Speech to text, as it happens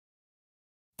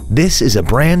This is a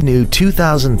brand new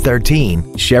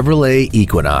 2013 Chevrolet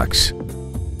Equinox.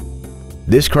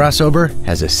 This crossover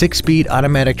has a 6-speed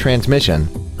automatic transmission,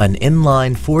 an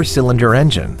inline 4-cylinder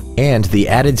engine, and the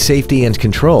added safety and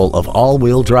control of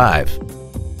all-wheel drive.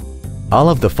 All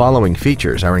of the following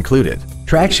features are included: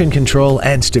 traction control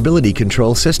and stability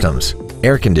control systems,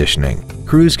 air conditioning,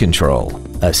 cruise control,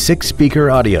 a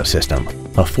 6-speaker audio system,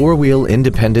 a 4-wheel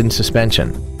independent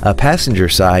suspension, a passenger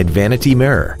side vanity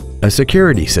mirror, a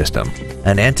security system,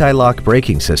 an anti-lock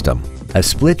braking system, a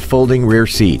split folding rear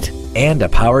seat, and a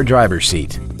power driver's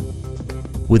seat.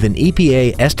 With an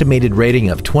EPA estimated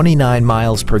rating of 29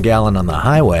 miles per gallon on the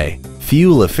highway,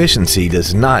 fuel efficiency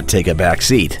does not take a back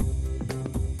seat.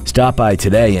 Stop by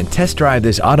today and test drive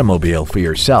this automobile for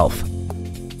yourself.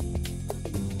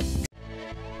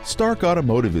 Stark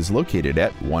Automotive is located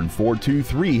at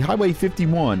 1423 Highway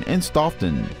 51 in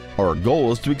Stoughton. Our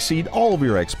goal is to exceed all of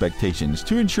your expectations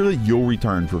to ensure that you'll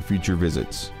return for future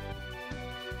visits.